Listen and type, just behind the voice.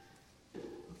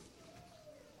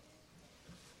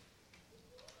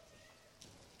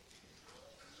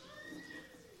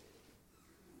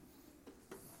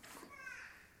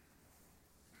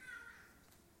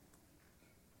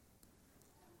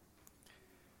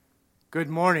Good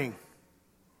morning.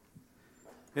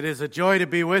 It is a joy to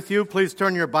be with you. Please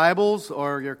turn your Bibles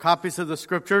or your copies of the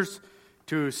Scriptures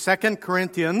to 2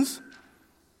 Corinthians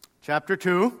chapter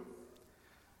 2.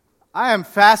 I am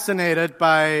fascinated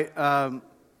by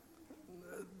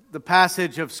the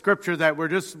passage of Scripture that we're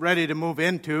just ready to move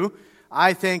into.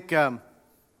 I think, now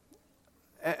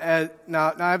I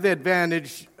have the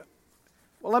advantage.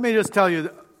 Well, let me just tell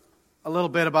you a little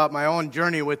bit about my own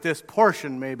journey with this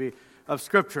portion, maybe, of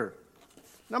Scripture.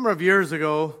 A number of years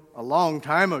ago, a long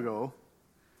time ago,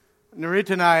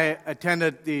 Narita and I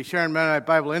attended the Sharon Mennonite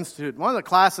Bible Institute. One of the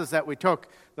classes that we took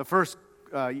the first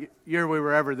year we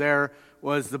were ever there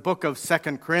was the book of 2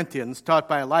 Corinthians, taught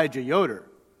by Elijah Yoder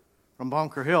from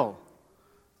Bunker Hill.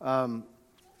 And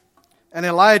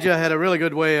Elijah had a really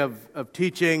good way of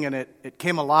teaching, and it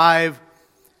came alive.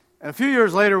 And a few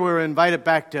years later, we were invited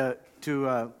back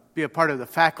to be a part of the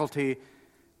faculty.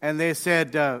 And they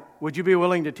said, would you be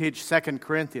willing to teach 2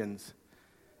 Corinthians?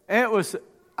 And it was,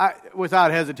 without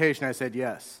hesitation, I said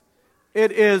yes.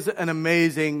 It is an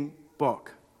amazing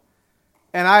book.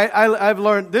 And I've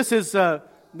learned,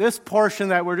 this portion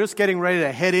that we're just getting ready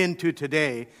to head into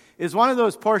today is one of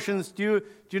those portions, do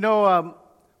you know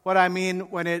what I mean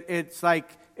when it's like,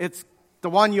 it's the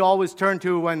one you always turn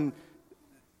to when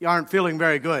you aren't feeling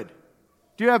very good?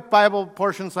 Do you have Bible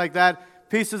portions like that?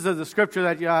 Pieces of the Scripture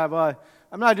that you have,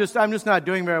 I'm just not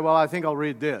doing very well. I think I'll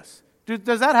read this.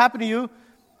 Does that happen to you?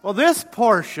 Well, this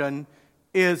portion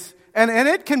is, and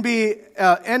it can be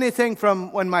anything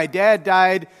from when my dad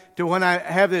died to when I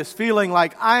have this feeling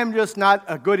like I am just not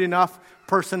a good enough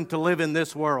person to live in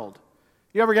this world.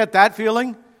 You ever get that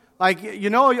feeling? Like, you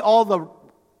know all the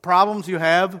problems you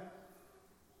have?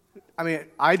 I mean,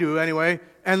 I do anyway.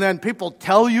 And then people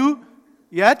tell you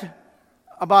yet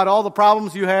about all the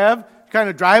problems you have, kind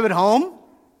of drive it home.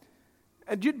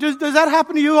 Does that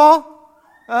happen to you all?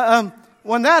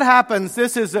 When that happens,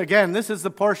 this is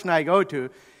the portion I go to.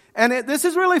 And this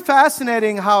is really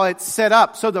fascinating how it's set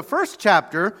up. So the first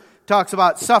chapter talks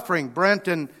about suffering.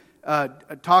 Brenton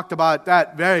talked about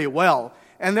that very well.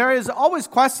 And there is always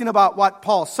question about what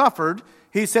Paul suffered.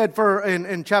 He said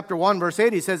in chapter 1, verse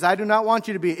 8, he says, I do not want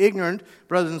you to be ignorant,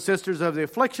 brothers and sisters, of the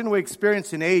affliction we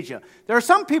experienced in Asia. There are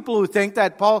some people who think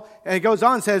that Paul, and he goes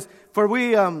on and says, For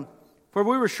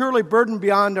we were surely burdened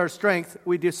beyond our strength.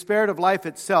 We despaired of life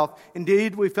itself.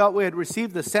 Indeed, we felt we had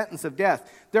received the sentence of death.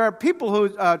 There are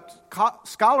people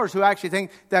scholars who actually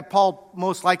think that Paul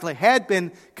most likely had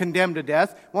been condemned to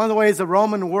death. One of the ways the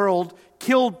Roman world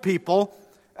killed people,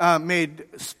 made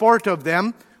sport of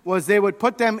them, was they would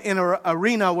put them in an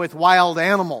arena with wild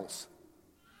animals.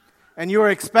 And you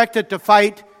were expected to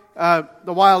fight the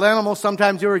wild animals.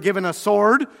 Sometimes you were given a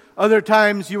sword. Other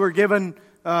times you were given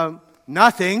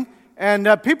nothing.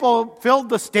 And people filled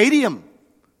the stadium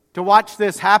to watch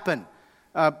this happen.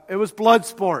 It was blood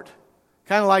sport,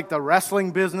 kind of like the wrestling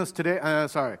business today.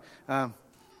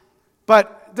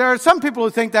 But there are some people who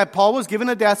think that Paul was given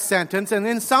a death sentence and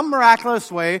in some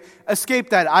miraculous way escaped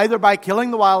that, either by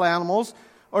killing the wild animals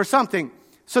or something.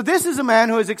 So this is a man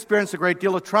who has experienced a great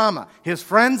deal of trauma. His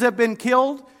friends have been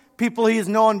killed. People he's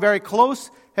known very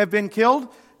close have been killed.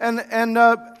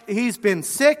 And he's been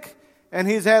sick. And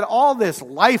he's had all this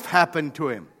life happen to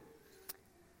him.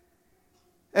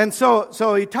 And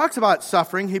so he talks about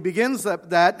suffering. He begins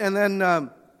that. And then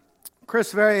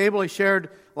Chris very ably shared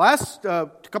last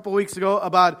couple of weeks ago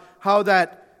about how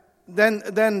that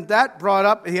then that brought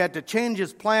up, he had to change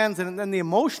his plans, and then the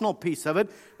emotional piece of it.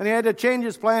 And he had to change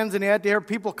his plans, and he had to hear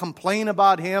people complain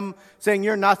about him, saying,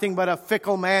 you're nothing but a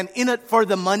fickle man, in it for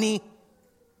the money.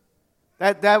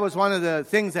 That was one of the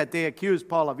things that they accused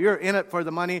Paul of. You're in it for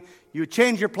the money. You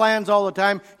change your plans all the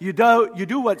time. You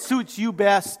do what suits you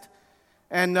best.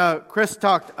 And Chris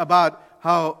talked about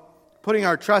how putting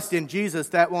our trust in Jesus,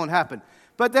 that won't happen.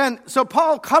 But then, so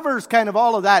Paul covers kind of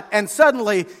all of that, and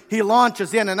suddenly he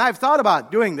launches in. And I've thought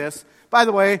about doing this. By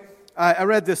the way, I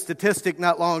read this statistic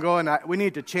not long ago, and we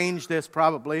need to change this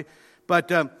probably. But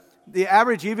the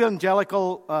average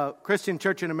evangelical Christian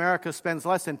church in America spends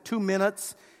less than 2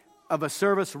 minutes of a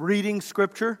service reading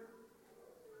Scripture,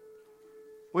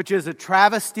 which is a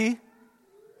travesty.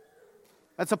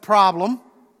 That's a problem.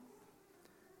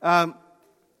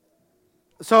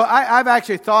 So I've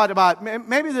actually thought about,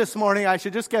 maybe this morning I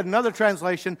should just get another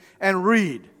translation and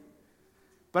read.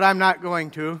 But I'm not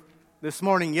going to this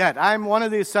morning yet. I'm one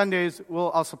of these Sundays,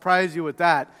 I'll surprise you with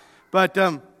that. But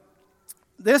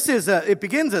it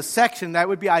begins a section that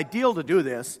would be ideal to do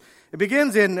this. It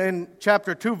begins in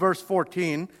chapter 2, verse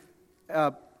 14.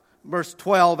 Verse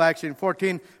 12, actually, and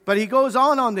 14. But he goes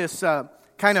on this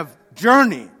kind of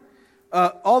journey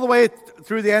all the way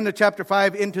through the end of chapter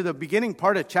 5 into the beginning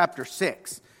part of chapter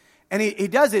 6. And he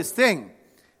does his thing.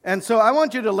 And so I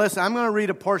want you to listen. I'm going to read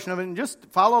a portion of it and just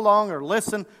follow along or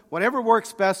listen, whatever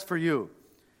works best for you.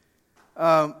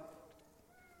 I'm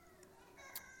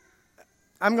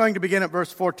going to begin at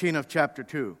verse 14 of chapter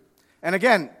 2. And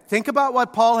again, think about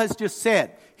what Paul has just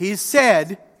said. He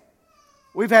said,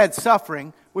 we've had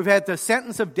suffering. We've had the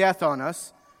sentence of death on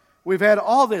us. We've had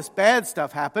all this bad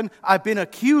stuff happen. I've been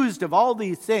accused of all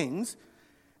these things.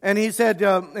 And he said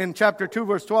in chapter 2,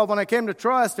 verse 12, when I came to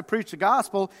Troas to preach the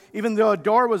gospel, even though a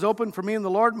door was open for me in the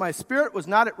Lord, my spirit was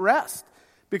not at rest,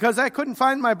 because I couldn't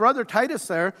find my brother Titus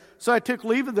there. So I took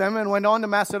leave of them and went on to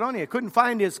Macedonia. Couldn't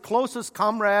find his closest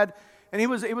comrade, and he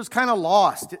was kind of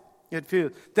lost.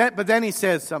 But then he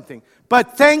says something.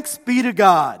 But thanks be to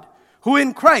God, who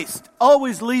in Christ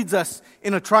always leads us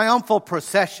in a triumphal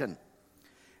procession,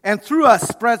 and through us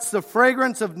spreads the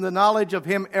fragrance of the knowledge of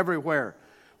him everywhere.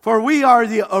 For we are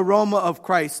the aroma of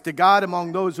Christ to God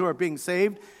among those who are being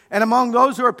saved and among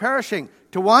those who are perishing.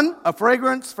 To one, a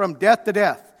fragrance from death to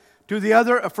death. To the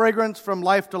other, a fragrance from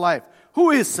life to life.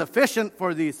 Who is sufficient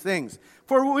for these things?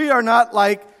 For we are not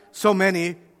like so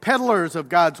many peddlers of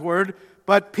God's word,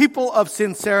 but people of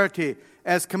sincerity.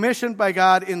 As commissioned by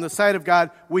God in the sight of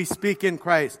God, we speak in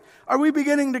Christ. Are we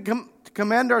beginning to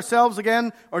commend ourselves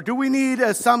again? Or do we need,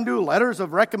 as some do, letters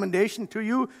of recommendation to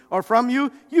you or from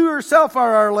you? You yourself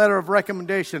are our letter of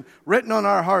recommendation, written on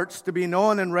our hearts to be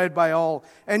known and read by all.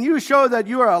 And you show that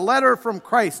you are a letter from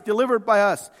Christ, delivered by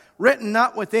us, written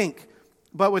not with ink,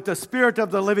 but with the Spirit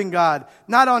of the living God,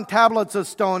 not on tablets of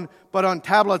stone, but on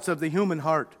tablets of the human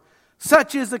heart.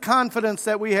 Such is the confidence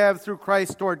that we have through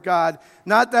Christ toward God,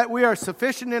 not that we are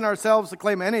sufficient in ourselves to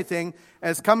claim anything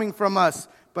as coming from us,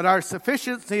 but our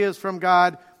sufficiency is from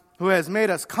God, who has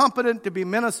made us competent to be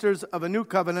ministers of a new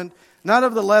covenant, not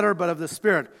of the letter, but of the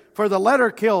Spirit. For the letter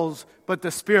kills, but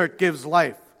the Spirit gives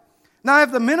life. Now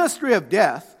if the ministry of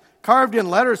death, carved in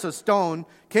letters of stone,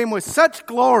 came with such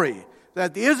glory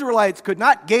that the Israelites could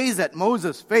not gaze at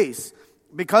Moses' face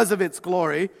because of its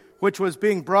glory, which was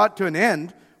being brought to an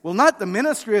end, will not the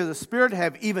ministry of the Spirit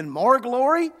have even more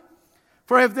glory?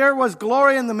 For if there was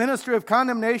glory in the ministry of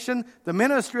condemnation, the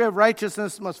ministry of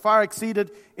righteousness must far exceed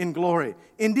it in glory.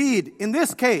 Indeed, in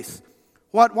this case,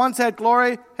 what once had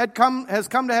glory has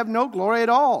come to have no glory at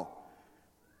all,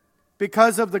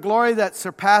 because of the glory that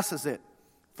surpasses it.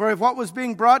 For if what was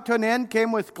being brought to an end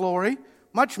came with glory,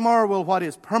 much more will what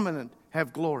is permanent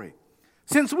have glory.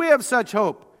 Since we have such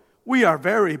hope, we are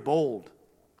very bold.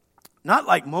 Not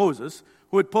like Moses,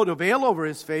 who had put a veil over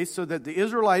his face so that the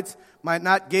Israelites might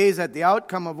not gaze at the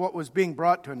outcome of what was being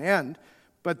brought to an end,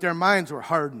 but their minds were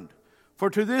hardened. For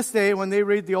to this day, when they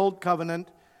read the Old Covenant,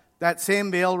 that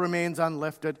same veil remains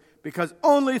unlifted, because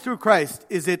only through Christ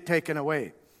is it taken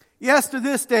away. Yes, to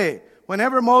this day,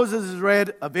 whenever Moses is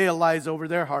read, a veil lies over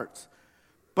their hearts.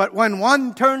 But when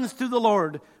one turns to the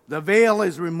Lord, the veil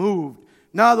is removed.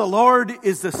 Now the Lord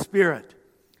is the Spirit,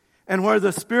 and where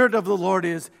the Spirit of the Lord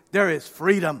is, there is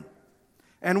freedom.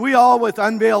 And we all, with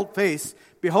unveiled face,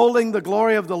 beholding the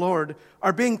glory of the Lord,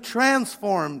 are being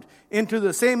transformed into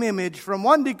the same image from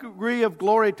one degree of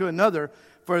glory to another,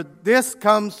 for this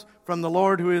comes from the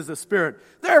Lord who is the Spirit.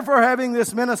 Therefore, having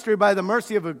this ministry by the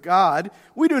mercy of God,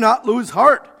 we do not lose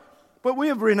heart, but we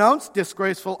have renounced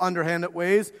disgraceful, underhanded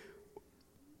ways.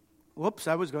 Whoops,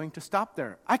 I was going to stop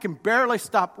there. I can barely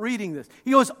stop reading this.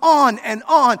 He goes on, and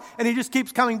he just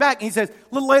keeps coming back. And he says, a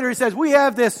little later, he says, we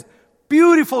have this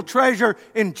beautiful treasure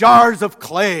in jars of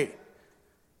clay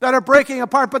that are breaking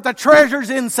apart, but the treasure's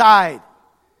inside.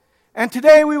 And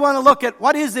today we want to look at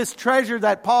what is this treasure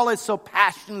that Paul is so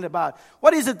passionate about.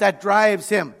 What is it that drives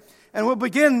him? And we'll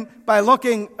begin by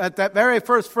looking at that very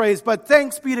first phrase, but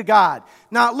thanks be to God.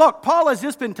 Now look, Paul has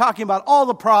just been talking about all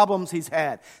the problems he's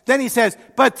had. Then he says,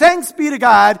 but thanks be to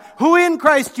God, who in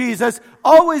Christ Jesus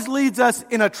always leads us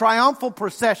in a triumphal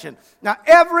procession. Now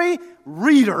every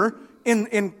reader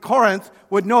in Corinth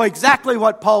would know exactly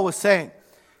what Paul was saying.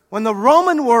 When the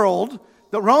Roman world,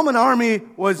 the Roman army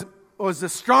was the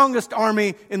strongest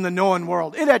army in the known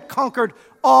world. It had conquered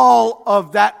all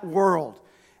of that world.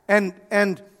 And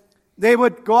they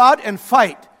would go out and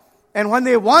fight. And when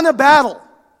they won a battle,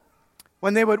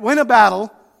 when they would win a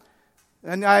battle,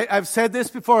 and I've said this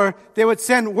before, they would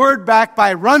send word back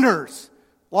by runners,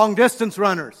 long-distance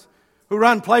runners, who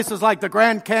run places like the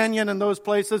Grand Canyon and those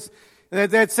places.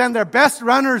 They'd send their best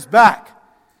runners back.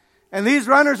 And these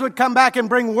runners would come back and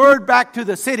bring word back to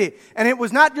the city. And it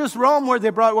was not just Rome where they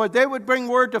brought word. They would bring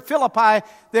word to Philippi.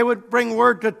 They would bring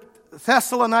word to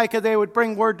Thessalonica. They would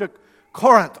bring word to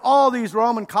Corinth. All these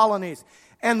Roman colonies.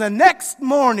 And the next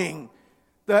morning,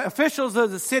 the officials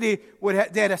of the city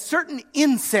they had a certain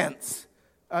incense,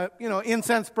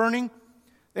 incense burning.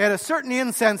 They had a certain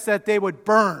incense that they would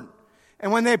burn.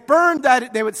 And when they burned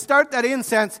that, they would start that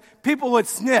incense, people would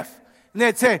sniff. And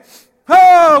they'd say,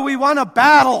 "Oh, we won a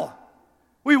battle.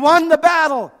 We won the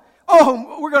battle.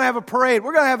 Oh, we're going to have a parade.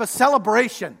 We're going to have a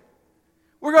celebration.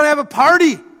 We're going to have a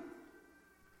party."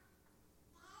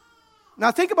 Now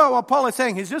think about what Paul is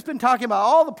saying. He's just been talking about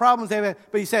all the problems they've had,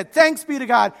 but he said, "Thanks be to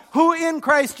God, who in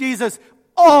Christ Jesus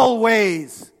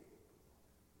always,"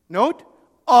 note,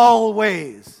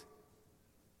 always,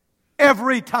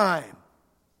 every time,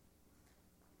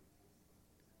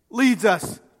 leads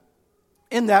us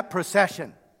in that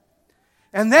procession.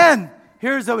 And then,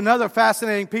 here's another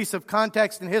fascinating piece of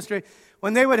context and history.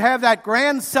 When they would have that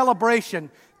grand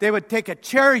celebration, they would take a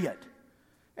chariot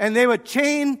and they would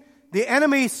chain the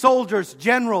enemy soldiers,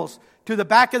 generals, to the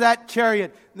back of that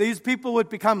chariot. These people would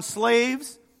become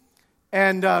slaves,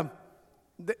 and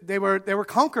they were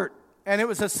conquered. And it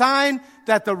was a sign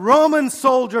that the Roman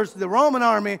soldiers, the Roman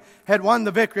army, had won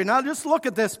the victory. Now just look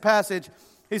at this passage.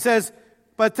 He says,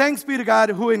 "But thanks be to God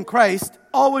who in Christ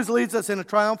always leads us in a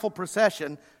triumphal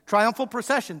procession." Triumphal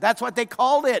procession, that's what they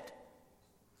called it.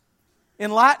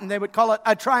 In Latin, they would call it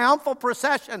a triumphal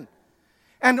procession.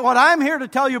 And what I'm here to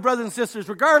tell you, brothers and sisters,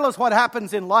 regardless what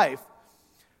happens in life,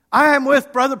 I am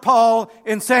with Brother Paul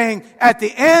in saying, at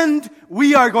the end,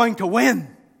 we are going to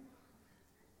win.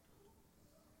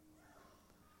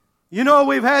 You know,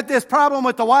 we've had this problem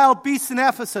with the wild beasts in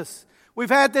Ephesus.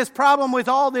 We've had this problem with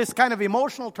all this kind of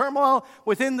emotional turmoil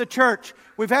within the church.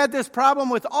 We've had this problem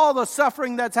with all the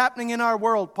suffering that's happening in our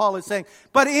world, Paul is saying.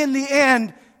 But in the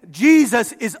end,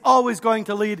 Jesus is always going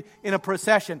to lead in a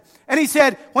procession. And he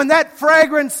said, when that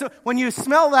fragrance, when you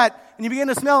smell that, and you begin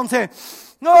to smell and say,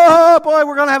 "Oh boy,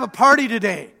 we're going to have a party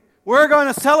today. We're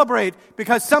going to celebrate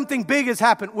because something big has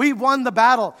happened. We've won the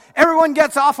battle. Everyone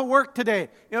gets off of work today."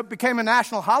 It became a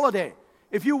national holiday.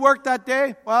 If you worked that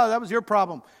day, well, that was your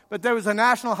problem. But there was a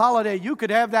national holiday. You could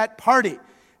have that party.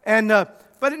 And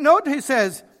but note he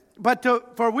says,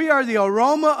 for we are the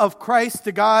aroma of Christ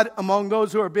to God among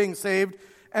those who are being saved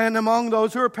and among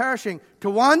those who are perishing. To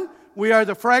one, we are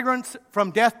the fragrance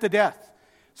from death to death.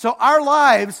 So our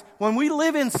lives, when we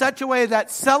live in such a way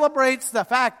that celebrates the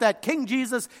fact that King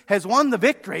Jesus has won the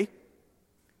victory,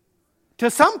 to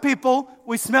some people,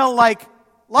 we smell like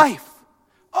life.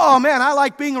 Oh man, I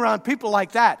like being around people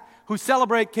like that who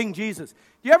celebrate King Jesus.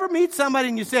 You ever meet somebody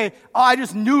and you say, "Oh, I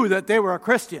just knew that they were a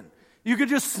Christian." You could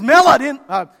just smell it,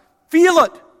 feel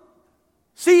it,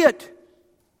 see it.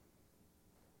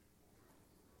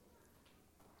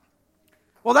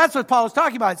 Well, that's what Paul is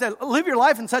talking about. He said, live your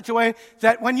life in such a way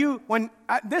that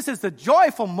this is the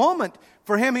joyful moment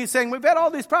for him. He's saying, we've had all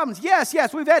these problems.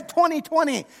 Yes, we've had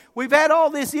 2020. We've had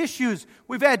all these issues.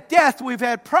 We've had death. We've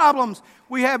had problems.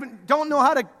 We don't know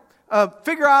how to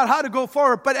figure out how to go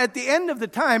forward. But at the end of the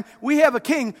time, we have a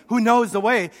king who knows the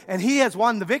way, and he has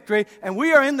won the victory, and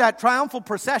we are in that triumphal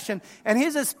procession. And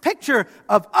here's this picture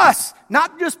of us,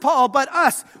 not just Paul, but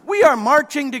us. We are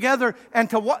marching together, and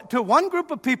to one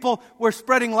group of people, we're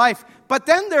spreading life. But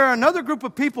then there are another group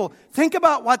of people. Think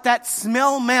about what that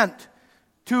smell meant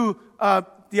to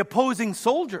the opposing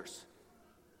soldiers.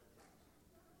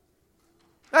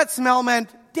 That smell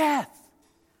meant death.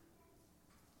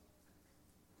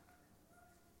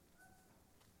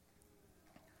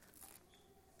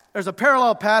 There's a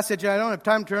parallel passage, and I don't have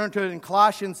time to turn to it, in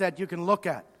Colossians that you can look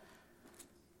at.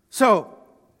 So,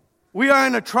 we are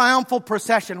in a triumphal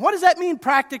procession. What does that mean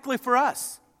practically for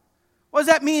us? What does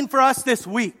that mean for us this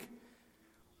week?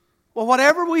 Well,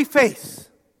 whatever we face,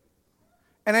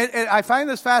 and I find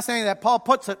this fascinating that Paul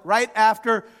puts it right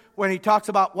after when he talks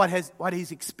about what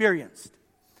he's experienced.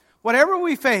 Whatever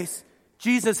we face,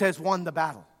 Jesus has won the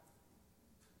battle.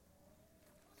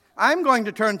 I'm going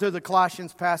to turn to the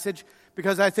Colossians passage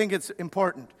because I think it's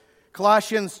important.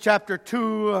 Colossians chapter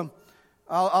 2,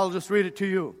 I'll just read it to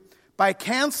you. By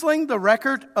canceling the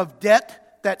record of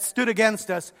debt that stood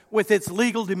against us with its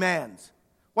legal demands.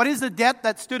 What is the debt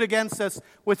that stood against us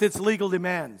with its legal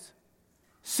demands?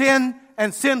 Sin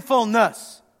and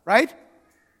sinfulness, right?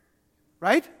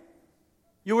 Right?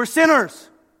 You were sinners.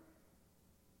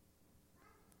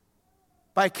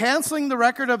 By canceling the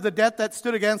record of the debt that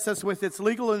stood against us with its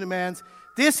legal demands,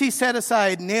 this he set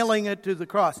aside, nailing it to the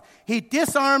cross. He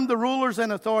disarmed the rulers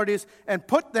and authorities and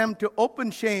put them to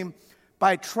open shame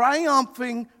by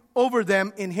triumphing over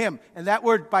them in him. And that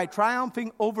word, by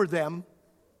triumphing over them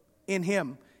in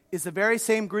him, is the very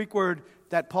same Greek word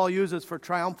that Paul uses for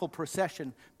triumphal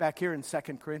procession back here in 2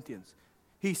 Corinthians.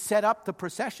 He set up the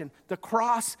procession. The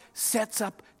cross sets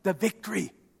up the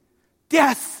victory.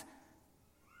 Death.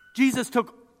 Jesus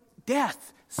took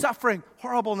death, suffering,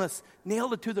 horribleness,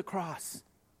 nailed it to the cross.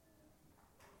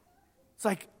 It's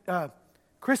like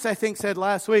Chris, I think, said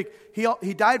last week,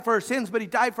 he died for our sins, but he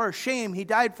died for our shame. He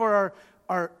died for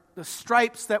the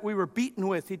stripes that we were beaten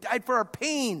with. He died for our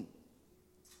pain.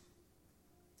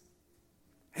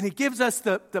 And he gives us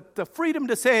the freedom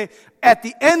to say, at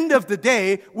the end of the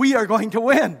day, we are going to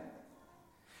win.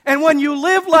 And when you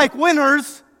live like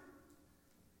winners,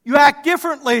 you act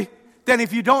differently than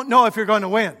if you don't know if you're going to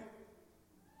win.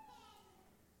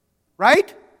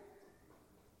 Right?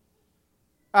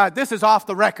 This is off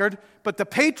the record, but the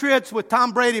Patriots with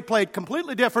Tom Brady played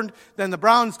completely different than the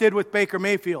Browns did with Baker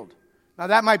Mayfield. Now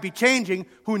that might be changing,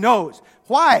 who knows?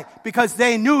 Why? Because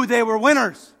they knew they were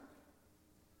winners.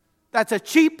 That's a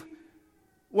cheap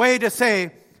way to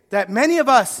say that many of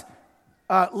us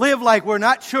live like we're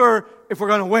not sure if we're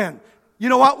going to win. You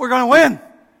know what? We're going to win.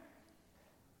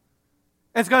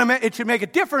 It should make a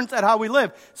difference at how we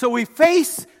live. So we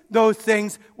face those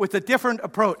things with a different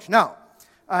approach. Now,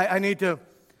 I need to...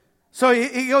 So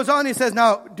he goes on, he says,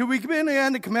 now, do we begin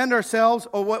again to commend ourselves?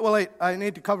 Oh, wait, I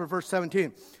need to cover verse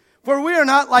 17. For we are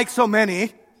not like so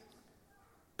many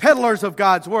peddlers of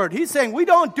God's word. He's saying we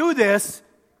don't do this.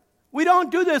 We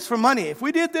don't do this for money. If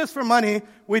we did this for money,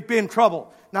 we'd be in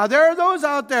trouble. Now, there are those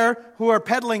out there who are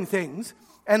peddling things.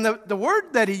 And the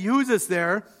word that he uses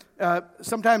there,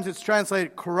 sometimes it's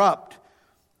translated corrupt.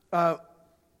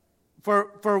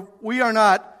 For we are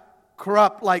not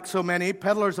corrupt like so many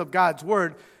peddlers of God's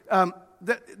word.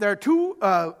 There are two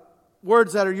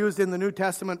words that are used in the New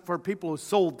Testament for people who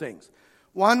sold things.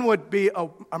 One would be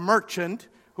a merchant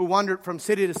who wandered from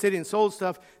city to city and sold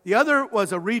stuff. The other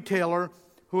was a retailer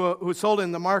who sold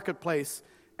in the marketplace,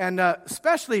 and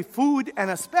especially food and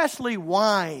especially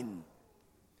wine.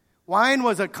 Wine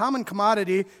was a common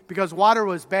commodity because water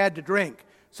was bad to drink.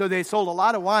 So they sold a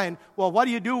lot of wine. Well, what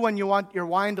do you do when you want your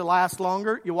wine to last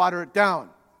longer? You water it down.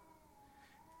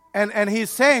 And he's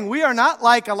saying we are not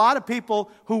like a lot of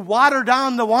people who water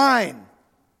down the wine.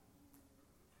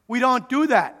 We don't do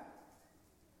that.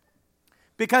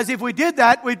 Because if we did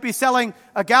that, we'd be selling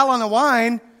a gallon of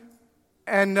wine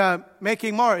and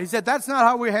making more. He said that's not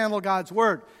how we handle God's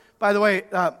word. By the way,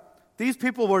 these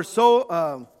people were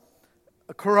so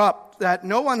corrupt that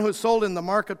no one who sold in the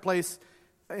marketplace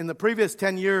in the previous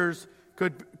 10 years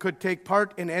could take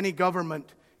part in any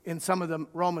government in some of the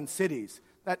Roman cities.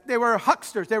 That they were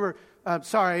hucksters. They were,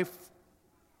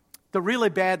 the really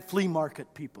bad flea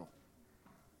market people.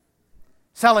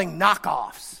 Selling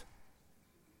knockoffs.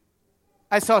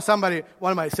 I saw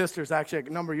one of my sisters actually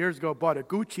a number of years ago bought a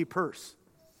Gucci purse.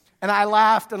 And I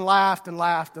laughed and laughed and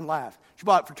laughed and laughed. She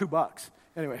bought it for $2.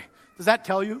 Anyway, does that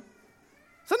tell you?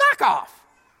 It's a knockoff.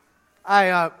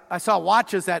 I saw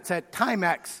watches that said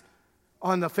Timex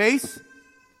on the face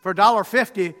for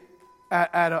 $1.50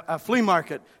 at a flea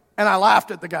market. And I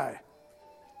laughed at the guy.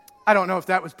 I don't know if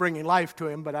that was bringing life to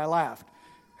him, but I laughed.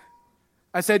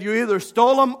 I said, you either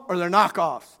stole them or they're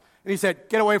knockoffs. And he said,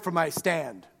 get away from my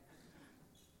stand.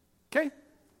 Okay?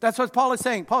 That's what Paul is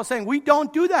saying. Paul is saying, we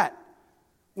don't do that.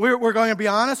 We're going to be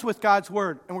honest with God's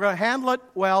word. And we're going to handle it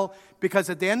well because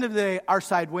at the end of the day, our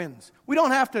side wins. We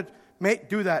don't have to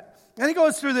do that. And he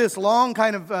goes through this long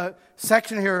kind of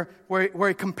section here where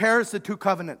he compares the two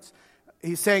covenants.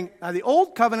 He's saying, now the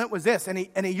old covenant was this, and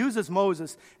he uses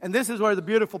Moses. And this is where the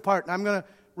beautiful part, and I'm going to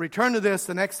return to this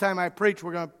the next time I preach.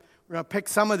 We're going to pick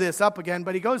some of this up again.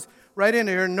 But he goes right in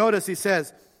here, and notice he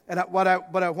says, and what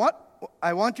I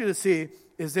want you to see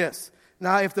is this.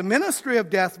 Now, if the ministry of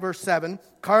death, verse 7,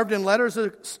 carved in letters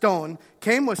of stone,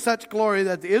 came with such glory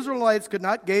that the Israelites could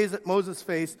not gaze at Moses'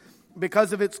 face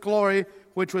because of its glory,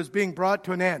 which was being brought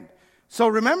to an end. So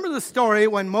remember the story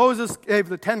when Moses gave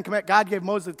God gave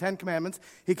Moses the 10 Commandments.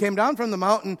 He came down from the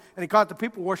mountain and he caught the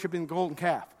people worshiping the golden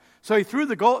calf. So he threw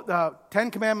the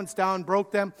 10 Commandments down,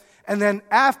 broke them, and then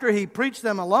after he preached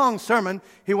them a long sermon,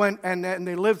 he went and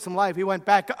they lived some life. He went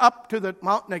back up to the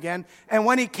mountain again, and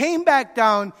when he came back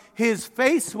down, his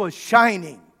face was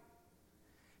shining.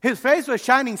 His face was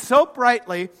shining so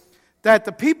brightly that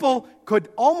the people could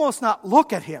almost not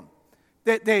look at him.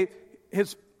 The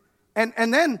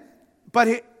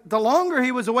longer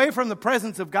he was away from the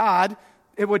presence of God,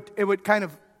 it would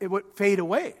fade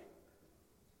away.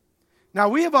 Now,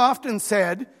 we have often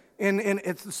said,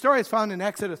 the story is found in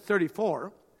Exodus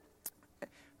 34,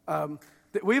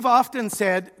 we've often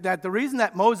said that the reason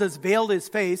that Moses veiled his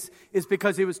face is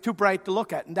because he was too bright to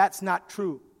look at, and that's not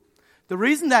true. The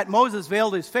reason that Moses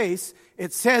veiled his face,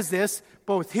 it says this,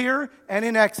 both here and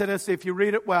in Exodus, if you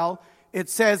read it well, it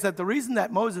says that the reason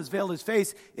that Moses veiled his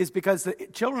face is because the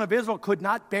children of Israel could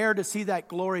not bear to see that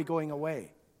glory going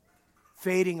away,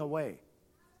 fading away.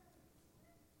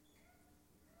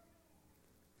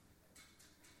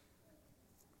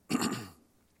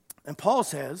 And Paul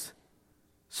says,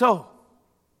 so,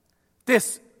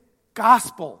 this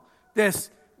gospel, this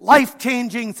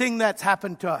life-changing thing that's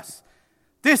happened to us,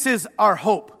 this is our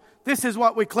hope. This is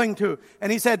what we cling to.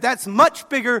 And he said that's much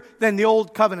bigger than the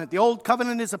old covenant. The old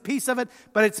covenant is a piece of it,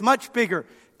 but it's much bigger.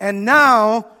 And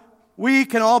now we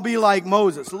can all be like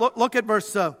Moses. Look at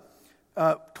verse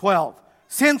 12.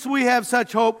 Since we have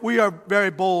such hope, we are very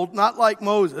bold, not like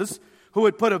Moses, who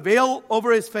would put a veil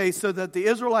over his face so that the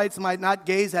Israelites might not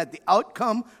gaze at the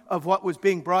outcome of what was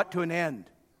being brought to an end.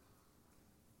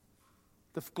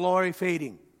 The glory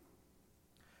fading.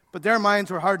 But their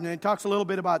minds were hardened. And he talks a little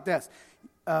bit about this.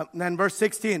 And then verse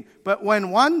 16. But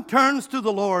when one turns to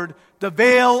the Lord, the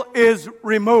veil is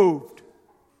removed.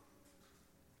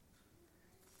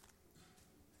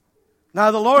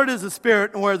 Now the Lord is the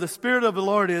Spirit, and where the Spirit of the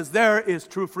Lord is, there is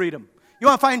true freedom. You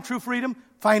want to find true freedom?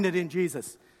 Find it in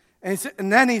Jesus.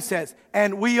 And then he says,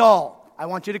 and we all, I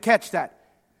want you to catch that.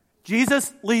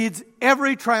 Jesus leads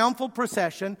every triumphal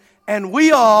procession, and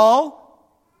we all,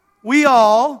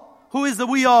 who is the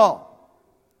we all?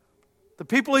 The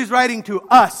people he's writing to,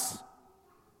 us.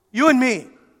 You and me.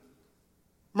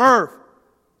 Merv.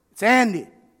 It's Andy.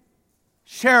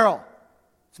 Cheryl.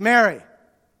 It's Mary.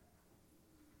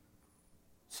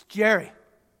 It's Jerry.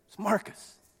 It's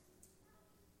Marcus.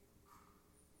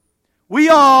 We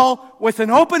all, with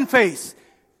an open face,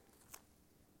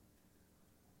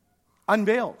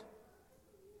 unveiled.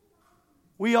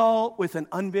 We all with an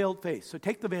unveiled face. So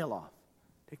take the veil off.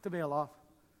 Take the veil off.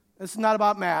 This is not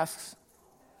about masks.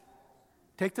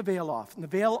 Take the veil off. And the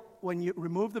veil, when you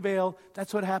remove the veil,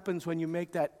 that's what happens when you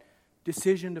make that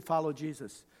decision to follow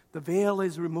Jesus. The veil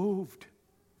is removed.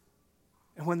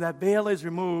 And when that veil is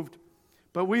removed,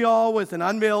 but we all with an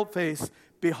unveiled face,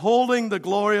 beholding the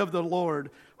glory of the Lord,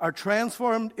 are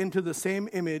transformed into the same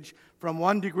image from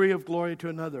one degree of glory to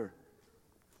another.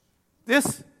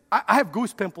 I have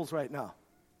goose pimples right now.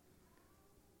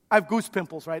 I have goose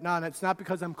pimples right now, and it's not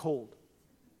because I'm cold.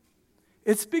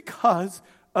 It's because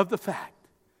of the fact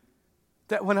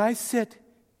that when I sit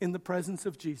in the presence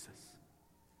of Jesus,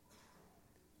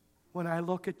 when I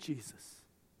look at Jesus,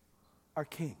 our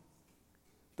King,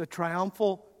 the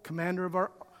triumphal commander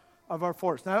of our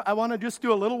force. Now, I want to just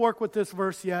do a little work with this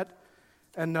verse yet,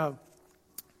 and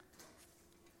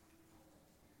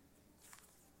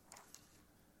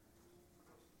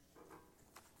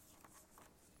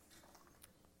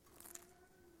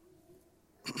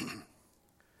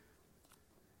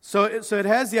So it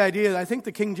has the idea, I think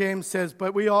the King James says,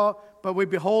 but we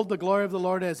behold the glory of the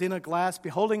Lord as in a glass,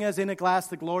 beholding as in a glass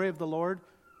the glory of the Lord.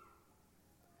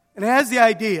 And it has the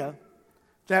idea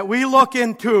that we look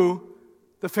into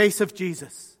the face of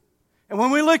Jesus. And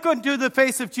when we look into the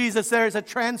face of Jesus, there is a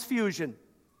transfusion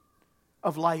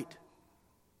of light,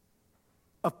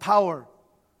 of power,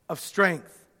 of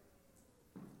strength.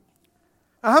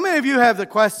 Now, how many of you have the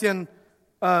question,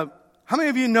 how many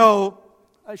of you know,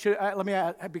 let me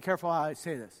be careful how I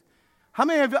say this. How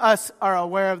many of us are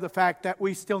aware of the fact that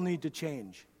we still need to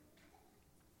change?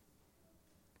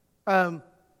 I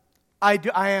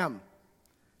am.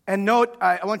 And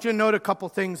I want you to note a couple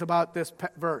things about this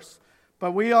verse.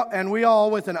 But we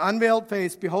all with an unveiled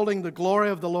face, beholding the glory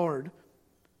of the Lord,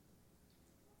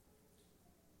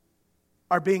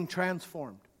 are being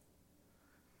transformed.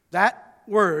 That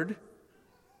word,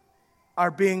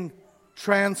 are being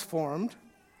transformed,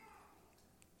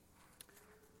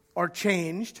 or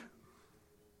changed,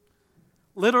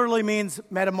 literally means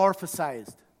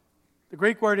metamorphosized. The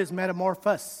Greek word is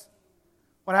metamorphos.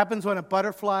 What happens when a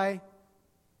butterfly,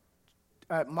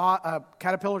 a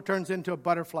caterpillar turns into a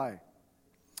butterfly?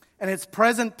 And it's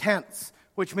present tense,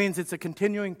 which means it's a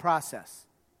continuing process.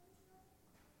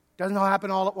 Doesn't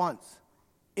happen all at once.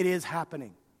 It is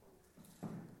happening.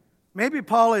 Maybe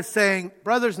Paul is saying,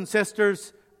 brothers and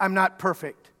sisters, I'm not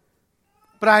perfect.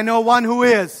 But I know one who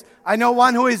is. I know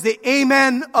one who is the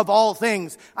amen of all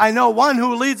things. I know one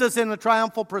who leads us in the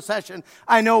triumphal procession.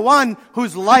 I know one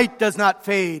whose light does not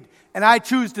fade. And I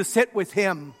choose to sit with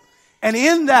him. And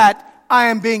in that, I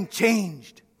am being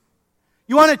changed.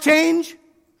 You want to change?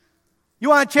 You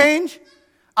want to change?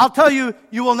 I'll tell you,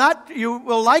 you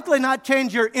will likely not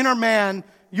change your inner man.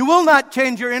 You will not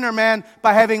change your inner man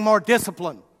by having more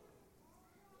discipline.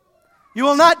 You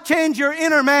will not change your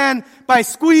inner man by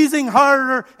squeezing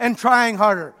harder and trying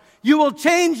harder. You will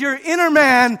change your inner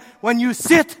man when you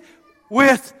sit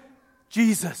with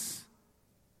Jesus.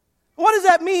 What does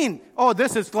that mean? Oh,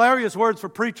 this is glorious words for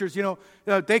preachers.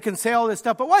 They can say all this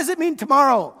stuff. But what does it mean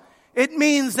tomorrow? It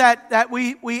means that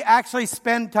we actually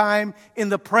spend time in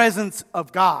the presence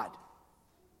of God.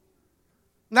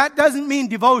 And that doesn't mean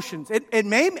devotions. It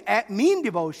may mean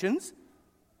devotions.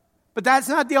 But that's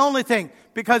not the only thing,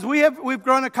 because we've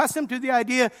grown accustomed to the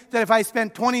idea that if I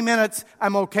spend 20 minutes,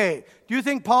 I'm okay. Do you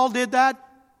think Paul did that?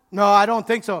 No, I don't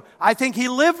think so. I think he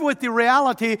lived with the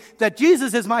reality that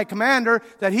Jesus is my commander,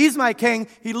 that he's my king.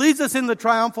 He leads us in the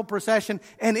triumphal procession,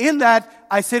 and in that,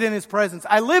 I sit in his presence.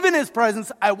 I live in his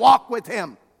presence. I walk with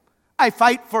him. I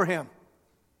fight for him.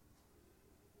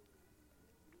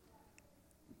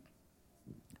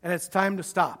 And it's time to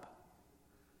stop.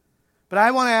 But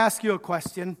I want to ask you a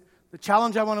question. The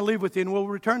challenge I want to leave with you, and we'll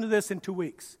return to this in 2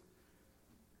 weeks.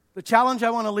 The challenge I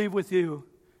want to leave with you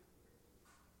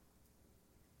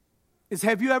is,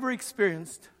 have you ever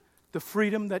experienced the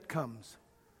freedom that comes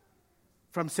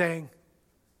from saying,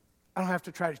 I don't have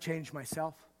to try to change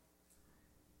myself.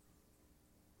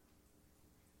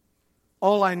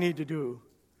 All I need to do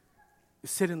is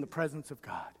sit in the presence of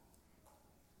God.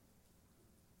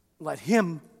 Let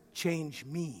him change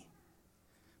me.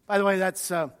 By the way,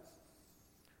 that's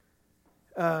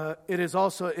it is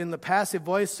also in the passive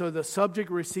voice, so the subject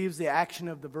receives the action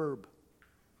of the verb.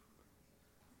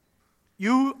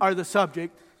 You are the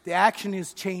subject, the action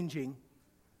is changing,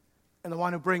 and the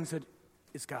one who brings it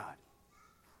is God.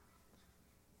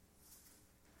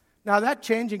 Now that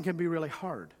changing can be really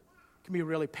hard, can be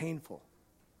really painful.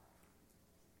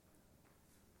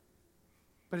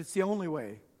 But it's the only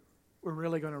way we're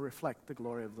really going to reflect the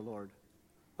glory of the Lord.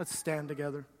 Let's stand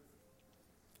together.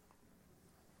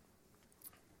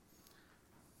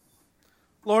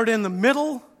 Lord, in the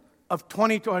middle of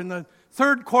in the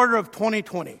third quarter of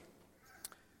 2020,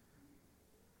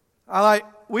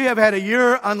 we have had a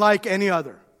year unlike any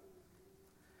other.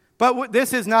 But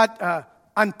this is not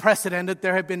unprecedented.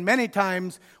 There have been many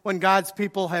times when God's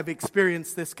people have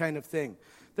experienced this kind of thing.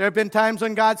 There have been times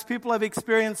when God's people have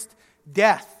experienced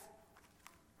death.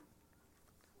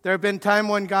 There have been times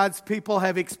when God's people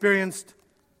have experienced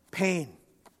pain.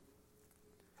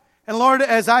 And Lord,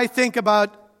 as I think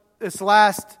about this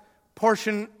last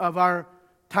portion of our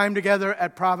time together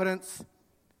at Providence,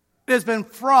 it has been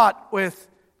fraught with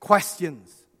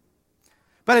questions.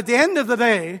 But at the end of the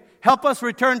day, help us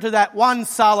return to that one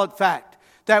solid fact,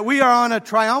 that we are on a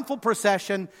triumphal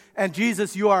procession, and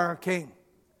Jesus, you are our King.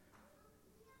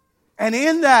 And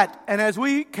in that, and as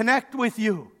we connect with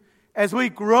you, as we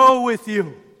grow with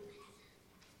you,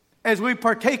 as we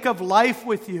partake of life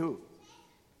with you,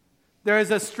 there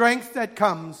is a strength that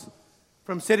comes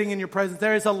from sitting in your presence.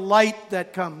 There is a light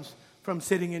that comes from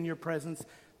sitting in your presence.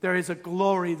 There is a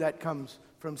glory that comes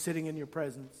from sitting in your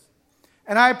presence.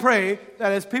 And I pray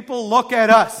that as people look at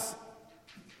us,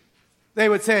 they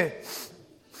would say,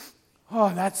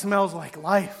 oh, that smells like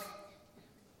life.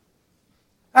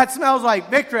 That smells like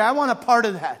victory. I want a part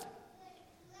of that.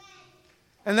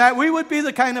 And that we would be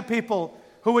the kind of people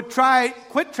who would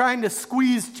quit trying to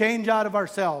squeeze change out of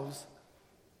ourselves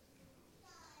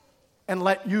and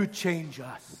let you change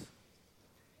us.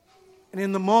 And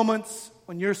in the moments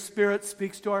when your Spirit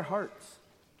speaks to our hearts,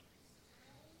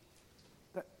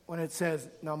 when it says,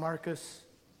 now Marcus,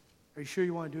 are you sure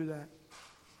you want to do that?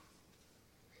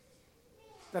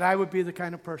 That I would be the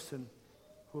kind of person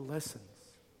who listens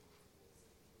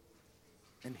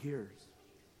and hears.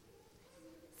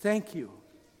 Thank you.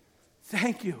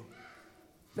 Thank you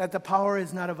that the power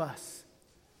is not of us,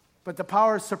 but the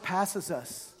power surpasses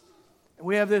us. And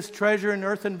we have this treasure in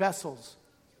earthen vessels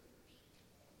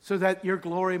so that your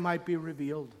glory might be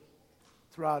revealed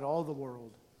throughout all the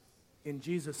world. In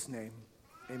Jesus' name,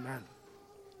 amen.